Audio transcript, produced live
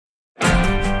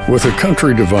With a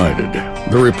country divided,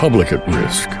 the republic at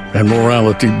risk, and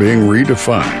morality being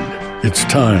redefined, it's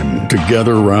time to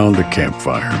gather around a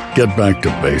campfire, get back to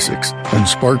basics, and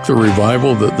spark the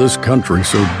revival that this country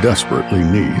so desperately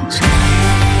needs.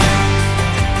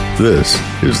 This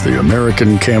is the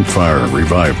American Campfire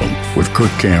Revival with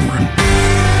Kirk Cameron.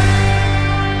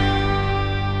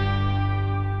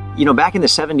 You know, back in the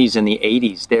 70s and the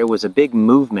 80s, there was a big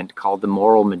movement called the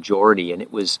moral majority, and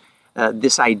it was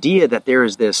this idea that there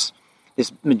is this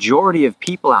majority of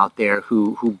people out there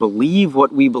who believe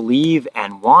what we believe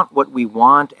and want what we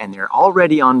want, and they're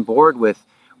already on board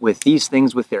with these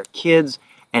things with their kids.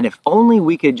 And if only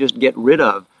we could just get rid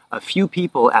of a few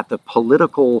people at the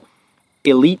political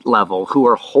elite level who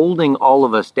are holding all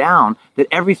of us down, that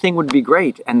everything would be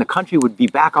great and the country would be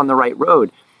back on the right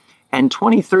road. And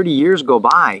 20, 30 years go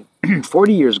by,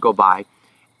 40 years go by,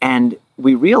 and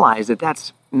we realize that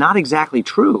that's not exactly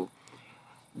true.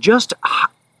 Just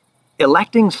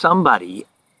electing somebody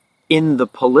in the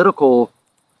political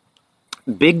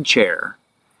big chair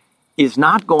is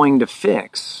not going to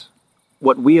fix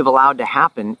what we have allowed to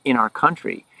happen in our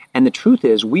country. And the truth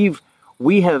is,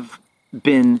 we have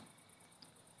been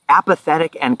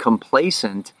apathetic and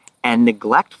complacent and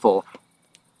neglectful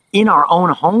in our own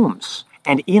homes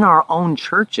and in our own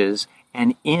churches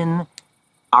and in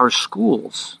our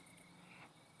schools.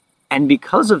 And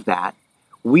because of that,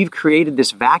 we've created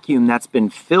this vacuum that's been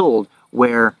filled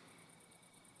where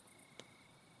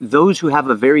those who have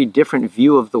a very different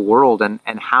view of the world and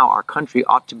how our country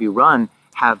ought to be run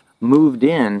have moved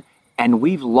in, and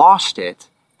we've lost it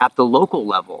at the local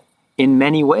level in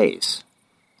many ways.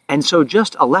 And so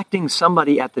just electing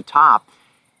somebody at the top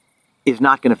is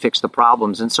not going to fix the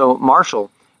problems. And so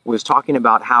Marshall was talking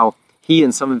about how he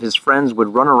and some of his friends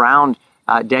would run around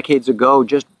decades ago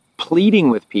just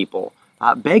pleading with people,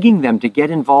 begging them to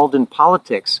get involved in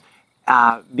politics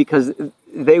because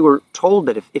they were told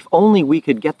that if only we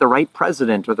could get the right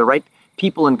president or the right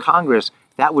people in Congress,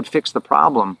 that would fix the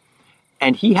problem.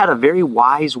 And he had a very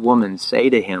wise woman say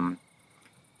to him,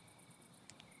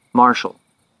 Marshall,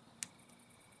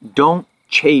 don't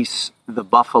chase the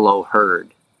buffalo herd.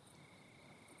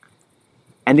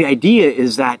 And the idea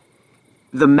is that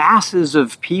the masses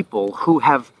of people who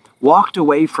have walked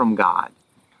away from God,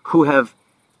 who have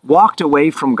walked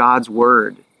away from God's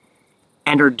word,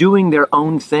 and are doing their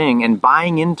own thing and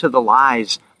buying into the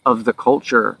lies of the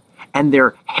culture, and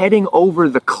they're heading over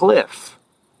the cliff,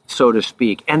 so to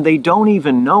speak, and they don't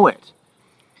even know it.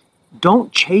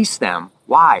 Don't chase them.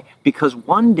 Why? Because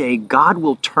one day God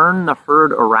will turn the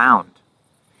herd around.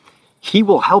 He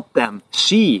will help them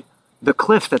see the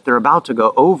cliff that they're about to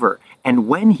go over. And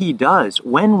when he does,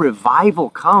 when revival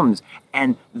comes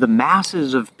and the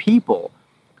masses of people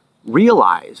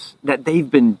realize that they've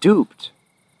been duped,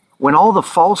 when all the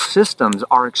false systems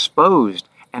are exposed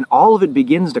and all of it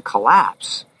begins to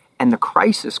collapse and the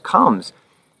crisis comes,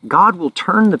 God will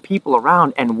turn the people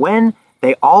around. And when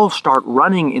they all start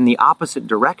running in the opposite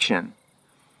direction,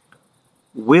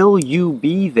 will you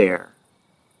be there,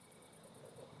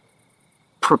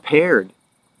 prepared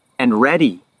and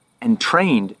ready and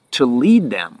trained to lead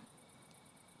them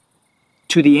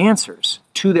to the answers,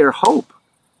 to their hope,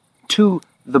 to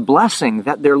the blessing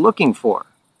that they're looking for?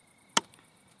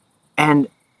 And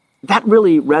that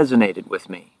really resonated with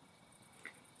me.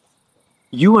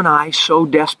 You and I so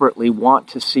desperately want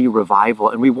to see revival,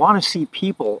 and we want to see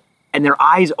people and their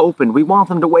eyes open. We want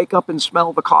them to wake up and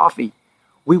smell the coffee.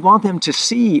 We want them to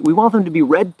see, we want them to be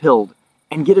red-pilled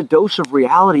and get a dose of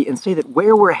reality and say that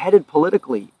where we're headed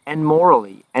politically and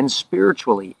morally and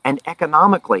spiritually and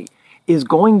economically is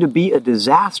going to be a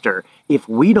disaster if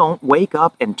we don't wake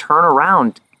up and turn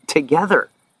around together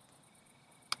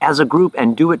as a group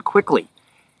and do it quickly.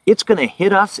 It's going to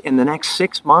hit us in the next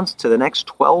 6 months to the next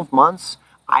 12 months.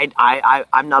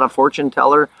 I'm not a fortune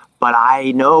teller, but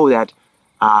I know that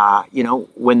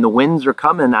when the winds are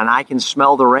coming and I can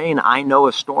smell the rain, I know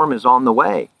a storm is on the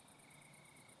way.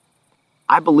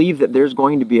 I believe that there's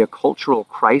going to be a cultural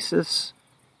crisis.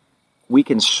 We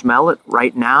can smell it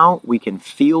right now. We can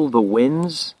feel the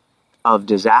winds of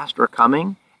disaster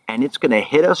coming, and it's going to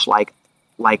hit us like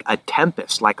a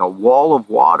tempest, like a wall of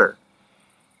water.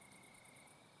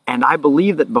 And I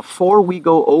believe that before we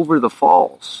go over the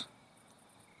falls,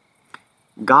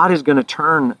 God is going to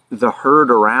turn the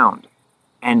herd around.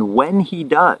 And when he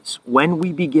does, when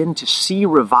we begin to see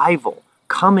revival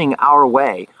coming our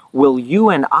way, will you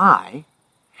and I,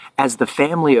 as the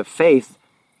family of faith,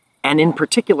 and in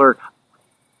particular,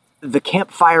 the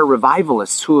campfire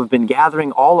revivalists who have been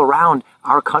gathering all around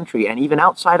our country and even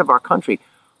outside of our country,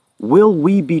 will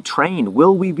we be trained?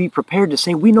 Will we be prepared to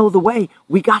say, we know the way,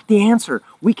 we got the answer,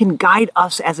 we can guide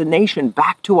us as a nation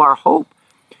back to our hope?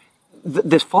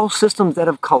 The false systems that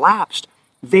have collapsed,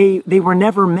 they were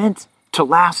never meant to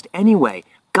last anyway.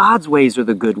 God's ways are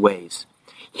the good ways.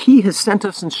 He has sent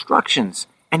us instructions,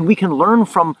 and we can learn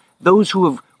from those who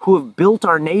have built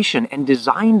our nation and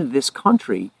designed this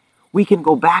country. We can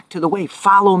go back to the way.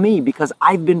 Follow me, because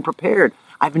I've been prepared.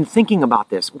 I've been thinking about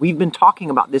this. We've been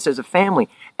talking about this as a family,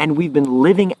 and we've been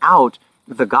living out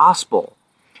the gospel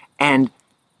and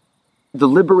the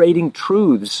liberating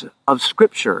truths of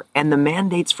Scripture and the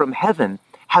mandates from heaven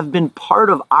have been part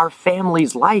of our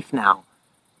family's life now.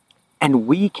 And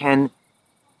we can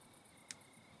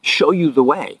show you the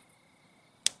way.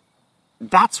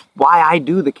 That's why I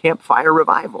do the Campfire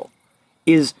Revival,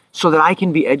 is so that I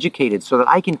can be educated, so that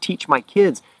I can teach my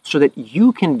kids, so that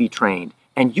you can be trained,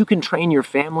 and you can train your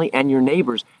family and your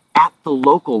neighbors at the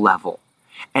local level.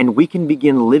 And we can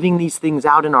begin living these things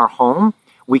out in our home.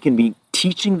 We can be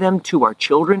teaching them to our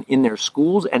children in their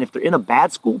schools, and if they're in a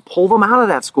bad school, pull them out of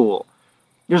that school.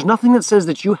 There's nothing that says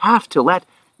that you have to let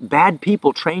bad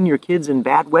people train your kids in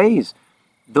bad ways.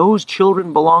 Those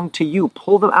children belong to you.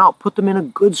 Pull them out, put them in a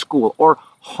good school, or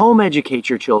home educate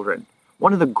your children.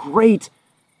 One of the great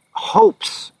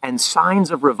hopes and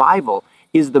signs of revival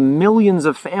is the millions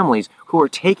of families who are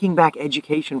taking back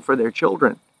education for their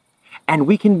children. And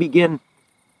we can begin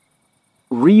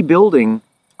rebuilding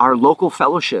our local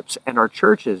fellowships and our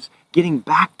churches, getting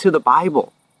back to the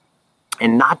Bible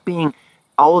and not being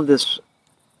all of this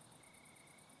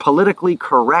politically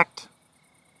correct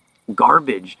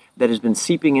garbage that has been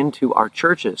seeping into our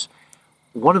churches.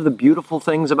 One of the beautiful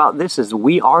things about this is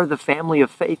we are the family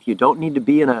of faith. You don't need to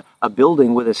be in a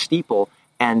building with a steeple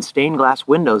and stained glass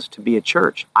windows to be a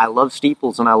church. I love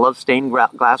steeples and I love stained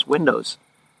glass windows.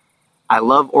 I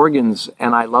love organs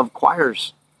and I love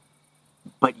choirs.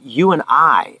 But you and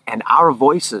I and our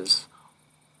voices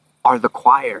are the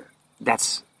choir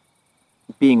that's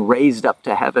being raised up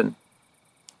to heaven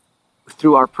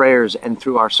through our prayers and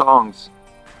through our songs.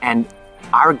 And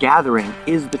our gathering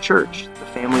is the church, the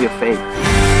family of faith.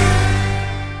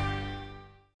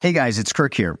 Hey guys, it's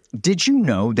Kirk here. Did you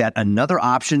know that another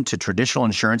option to traditional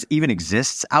insurance even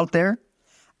exists out there?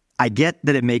 I get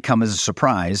that it may come as a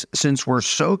surprise since we're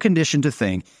so conditioned to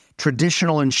think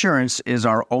traditional insurance is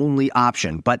our only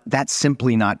option, but that's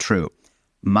simply not true.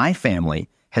 My family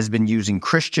has been using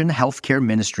Christian healthcare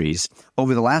ministries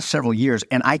over the last several years,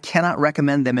 and I cannot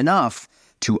recommend them enough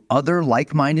to other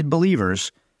like-minded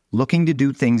believers looking to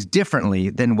do things differently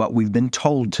than what we've been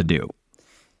told to do.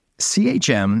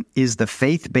 CHM is the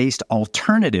faith-based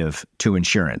alternative to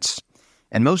insurance.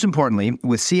 And most importantly,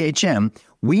 with CHM,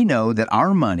 we know that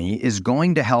our money is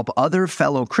going to help other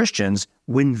fellow Christians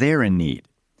when they're in need.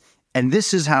 And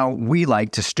this is how we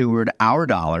like to steward our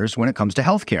dollars when it comes to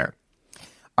healthcare.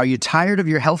 Are you tired of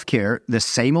your healthcare the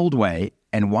same old way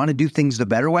and want to do things the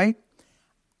better way?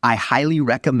 I highly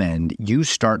recommend you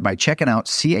start by checking out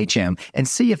CHM and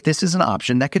see if this is an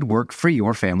option that could work for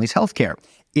your family's healthcare.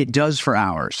 It does for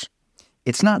ours.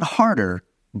 It's not harder,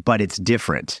 but it's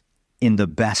different in the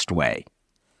best way.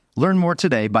 Learn more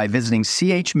today by visiting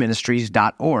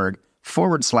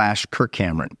chministries.org/Kirk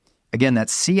Cameron. Again,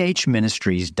 that's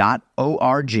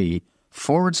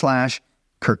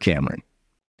chministries.org/Kirk Cameron.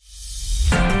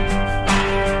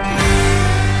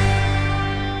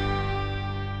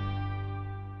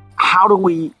 How do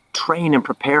we train and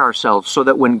prepare ourselves so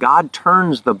that when God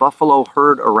turns the buffalo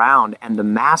herd around and the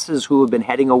masses who have been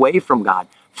heading away from God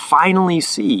finally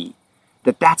see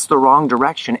that that's the wrong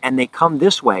direction and they come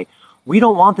this way, we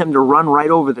don't want them to run right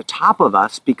over the top of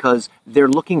us because they're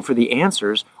looking for the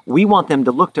answers. We want them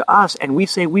to look to us and we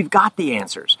say, we've got the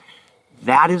answers.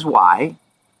 That is why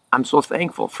I'm so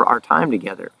thankful for our time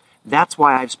together. That's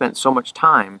why I've spent so much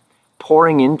time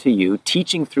pouring into you,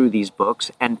 teaching through these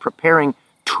books and preparing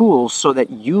tools so that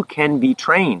you can be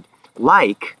trained.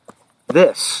 Like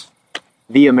this,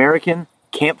 the American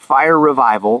Campfire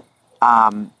Revival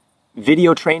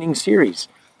video training series.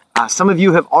 Some of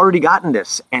you have already gotten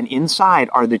this, and inside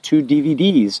are the 2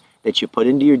 DVDs that you put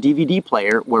into your DVD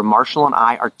player where Marshall and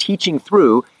I are teaching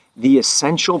through the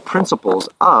essential principles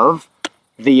of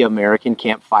the American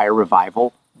Campfire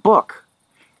Revival book.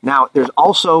 Now, there's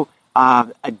also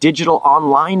a digital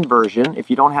online version. If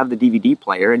you don't have the DVD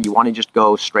player and you want to just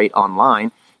go straight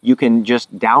online, you can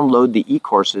just download the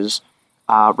e-courses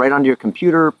right onto your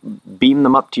computer, beam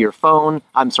them up to your phone,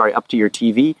 up to your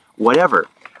TV, whatever.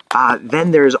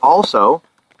 Then there's also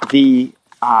the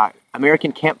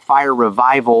American Campfire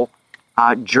Revival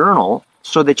journal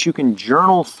so that you can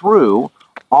journal through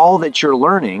all that you're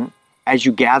learning as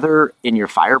you gather in your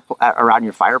around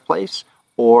your fireplace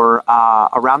or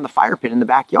around the fire pit in the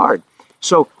backyard.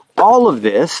 So all of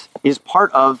this is part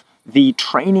of the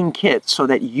training kit so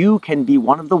that you can be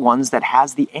one of the ones that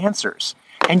has the answers.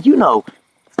 And you know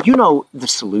the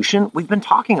solution. We've been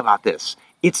talking about this.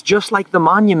 It's just like the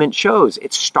monument shows.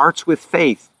 It starts with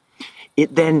faith.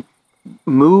 It then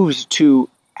moves to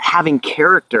having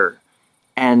character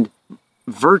and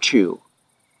virtue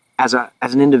as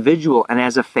an individual and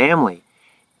as a family.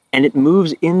 And it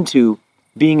moves into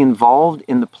being involved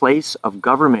in the place of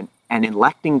government and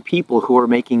electing people who are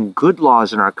making good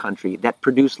laws in our country that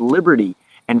produce liberty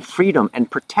and freedom and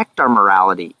protect our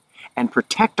morality and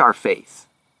protect our faith.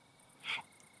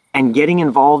 And getting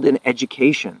involved in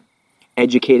education,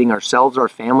 educating ourselves, our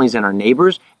families, and our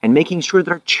neighbors, and making sure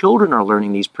that our children are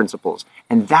learning these principles.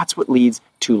 And that's what leads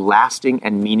to lasting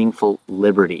and meaningful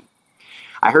liberty.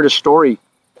 I heard a story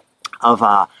of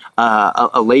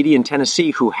a lady in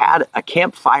Tennessee who had a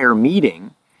campfire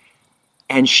meeting,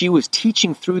 and she was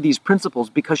teaching through these principles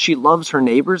because she loves her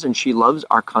neighbors and she loves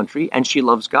our country and she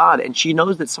loves God, and she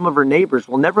knows that some of her neighbors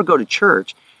will never go to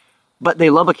church, but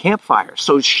they love a campfire.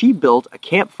 So she built a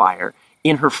campfire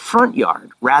in her front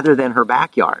yard rather than her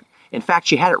backyard. In fact,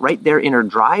 she had it right there in her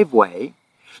driveway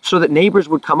so that neighbors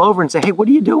would come over and say, "Hey, what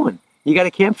are you doing? You got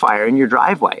a campfire in your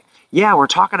driveway." Yeah, we're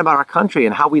talking about our country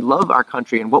and how we love our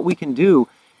country and what we can do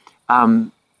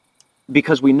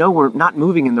because we know we're not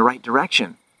moving in the right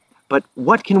direction. But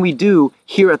what can we do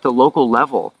here at the local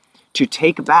level to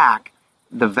take back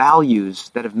the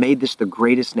values that have made this the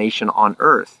greatest nation on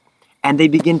earth? And they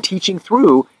begin teaching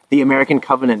through the American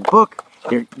Covenant book.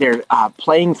 They're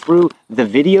playing through the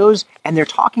videos, and they're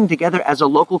talking together as a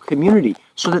local community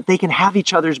so that they can have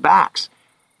each other's backs,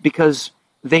 because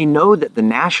they know that the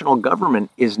national government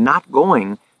is not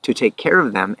going to take care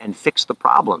of them and fix the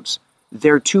problems.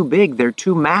 They're too big. They're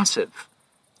too massive.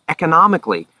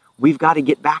 Economically, we've got to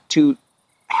get back to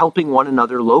helping one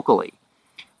another locally.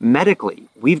 Medically,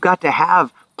 we've got to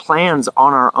have plans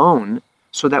on our own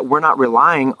so that we're not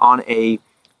relying on a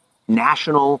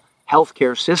national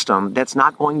healthcare system that's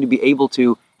not going to be able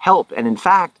to help. And in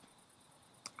fact,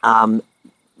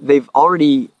 they've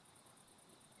already,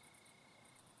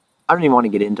 I don't even want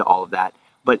to get into all of that,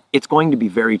 but it's going to be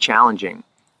very challenging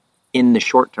in the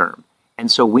short term.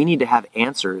 And so we need to have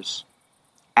answers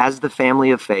as the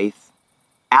family of faith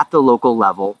at the local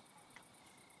level,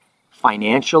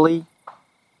 financially,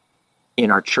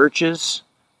 in our churches.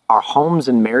 Our homes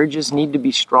and marriages need to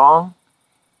be strong.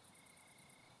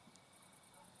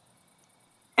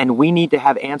 And we need to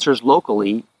have answers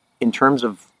locally in terms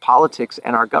of politics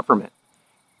and our government.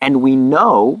 And we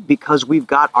know because we've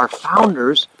got our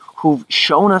founders who've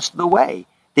shown us the way.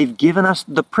 They've given us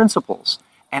the principles.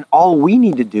 And all we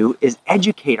need to do is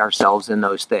educate ourselves in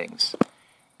those things.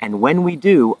 And when we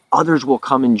do, others will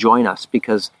come and join us,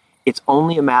 because it's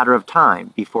only a matter of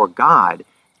time before God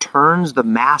turns the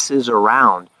masses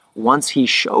around once he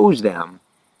shows them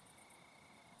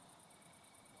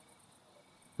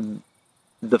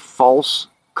the false,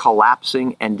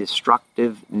 collapsing, and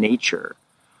destructive nature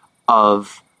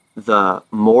of the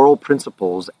moral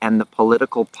principles and the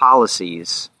political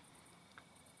policies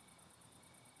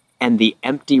and the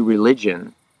empty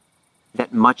religion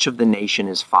that much of the nation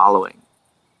is following.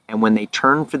 And when they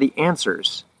turn for the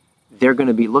answers, they're going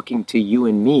to be looking to you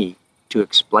and me to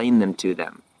explain them to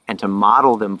them and to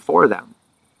model them for them.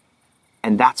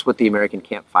 And that's what the American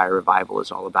Campfire Revival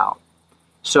is all about.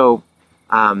 So,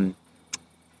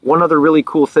 one other really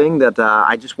cool thing that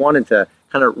I just wanted to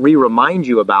kind of remind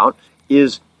you about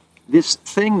is this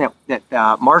thing that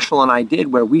Marshall and I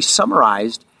did, where we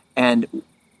summarized, and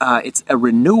it's a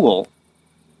renewal,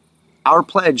 our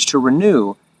pledge to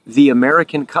renew the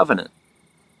American Covenant.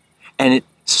 And it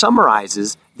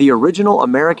summarizes the original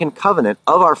American Covenant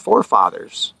of our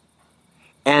forefathers.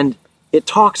 And it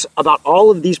talks about all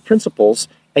of these principles,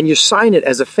 and you sign it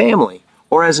as a family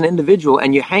or as an individual,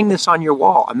 and you hang this on your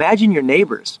wall. Imagine your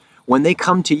neighbors, when they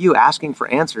come to you asking for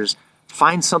answers,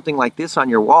 find something like this on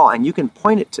your wall, and you can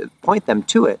point them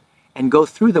to it and go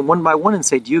through them one by one and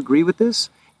say, do you agree with this?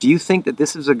 Do you think that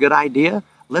this is a good idea?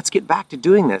 Let's get back to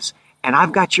doing this. And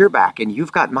I've got your back, and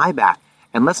you've got my back.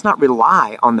 And let's not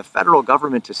rely on the federal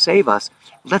government to save us.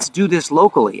 Let's do this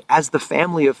locally as the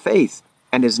family of faith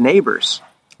and as neighbors.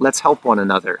 Let's help one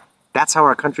another. That's how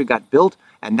our country got built,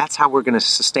 and that's how we're going to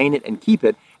sustain it and keep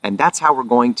it, and that's how we're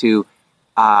going to,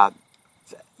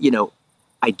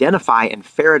 identify and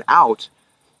ferret out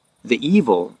the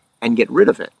evil and get rid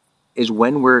of it, is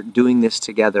when we're doing this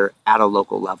together at a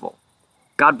local level.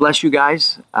 God bless you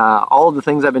guys. All of the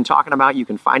things I've been talking about, you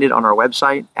can find it on our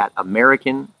website at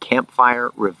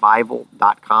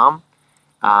AmericanCampfireRevival.com.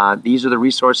 These are the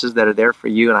resources that are there for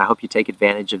you, and I hope you take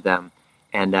advantage of them.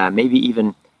 And maybe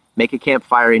even make a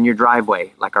campfire in your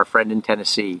driveway, like our friend in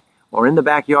Tennessee, or in the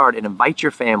backyard, and invite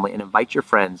your family and invite your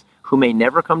friends who may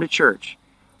never come to church,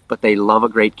 but they love a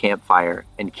great campfire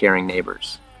and caring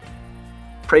neighbors.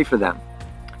 Pray for them.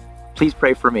 Please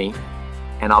pray for me,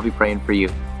 and I'll be praying for you.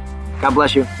 God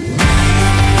bless you.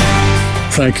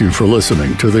 Thank you for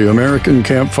listening to the American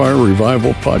Campfire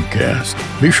Revival Podcast.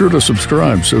 Be sure to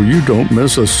subscribe so you don't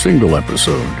miss a single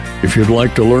episode. If you'd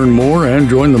like to learn more and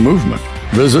join the movement,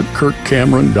 visit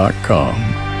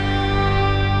kirkcameron.com.